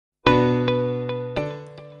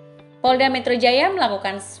Polda Metro Jaya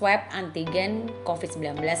melakukan swab antigen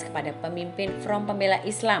Covid-19 kepada pemimpin Front Pembela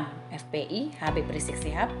Islam (FPI) Habib Rizieq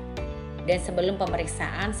Shihab dan sebelum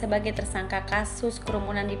pemeriksaan sebagai tersangka kasus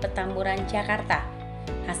kerumunan di Petamburan, Jakarta.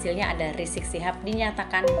 Hasilnya ada Rizieq Shihab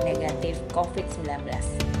dinyatakan negatif Covid-19.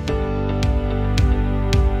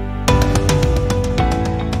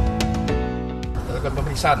 Melakukan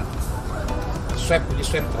pemeriksaan uji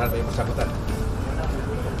swab terhadap yang bersangkutan.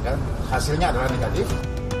 Dan hasilnya adalah negatif.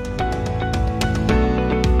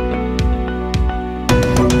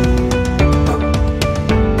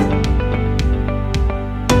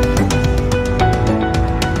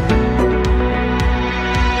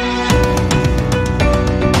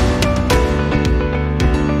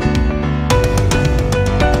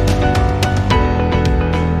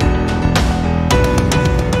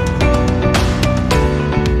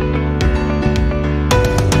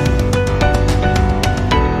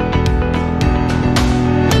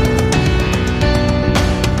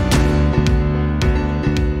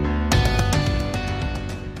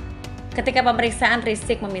 Ketika pemeriksaan,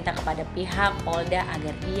 Rizieq meminta kepada pihak Polda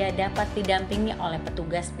agar ia dapat didampingi oleh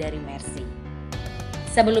petugas dari MER-C.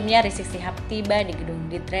 Sebelumnya, Rizieq Shihab tiba di gedung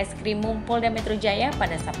Ditreskrimum Polda Metro Jaya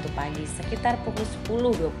pada Sabtu pagi sekitar pukul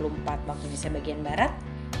 10.24 waktu Indonesia bagian Barat,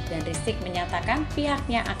 dan Rizieq menyatakan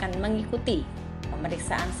pihaknya akan mengikuti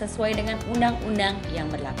pemeriksaan sesuai dengan undang-undang yang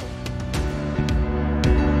berlaku.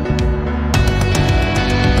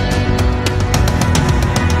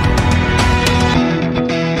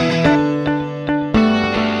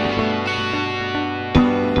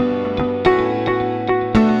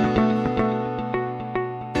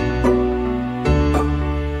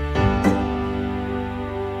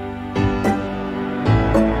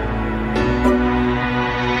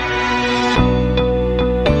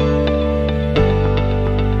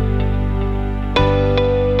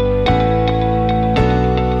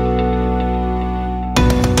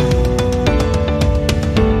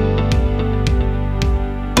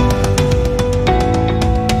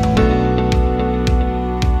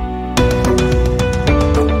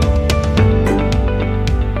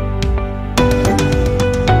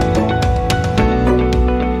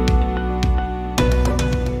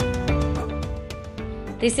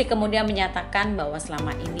 Rizieq kemudian menyatakan bahwa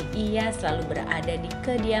selama ini ia selalu berada di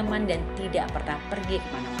kediaman dan tidak pernah pergi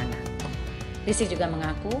kemana-mana. Rizieq juga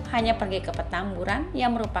mengaku hanya pergi ke Petamburan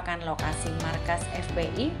yang merupakan lokasi markas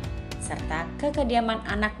FPI serta ke kediaman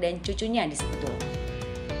anak dan cucunya di Sentul.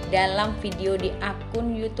 Dalam video di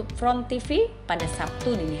akun YouTube Front TV pada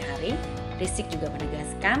Sabtu dini hari, Rizieq juga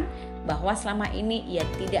menegaskan bahwa selama ini ia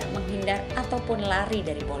tidak menghindar ataupun lari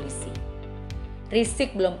dari polisi.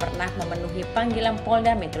 Rizieq belum pernah memenuhi panggilan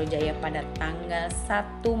Polda Metro Jaya pada tanggal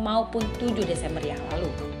 1 maupun 7 Desember yang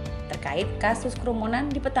lalu terkait kasus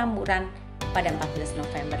kerumunan di Petamburan pada 14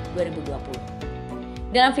 November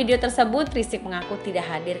 2020. Dalam video tersebut, Rizieq mengaku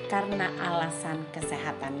tidak hadir karena alasan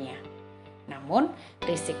kesehatannya. Namun,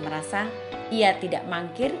 Rizieq merasa ia tidak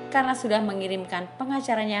mangkir karena sudah mengirimkan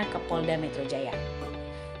pengacaranya ke Polda Metro Jaya.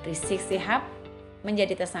 Rizieq Shihab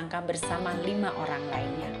menjadi tersangka bersama 5 orang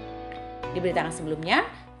lainnya. Diberitakan sebelumnya,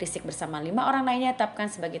 Rizieq bersama 5 orang lainnya ditetapkan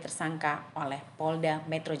sebagai tersangka oleh Polda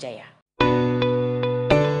Metro Jaya.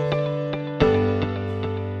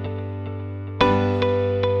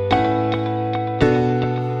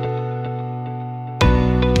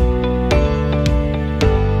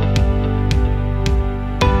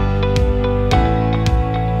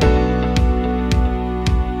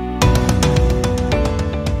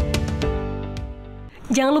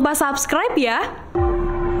 Jangan lupa subscribe ya!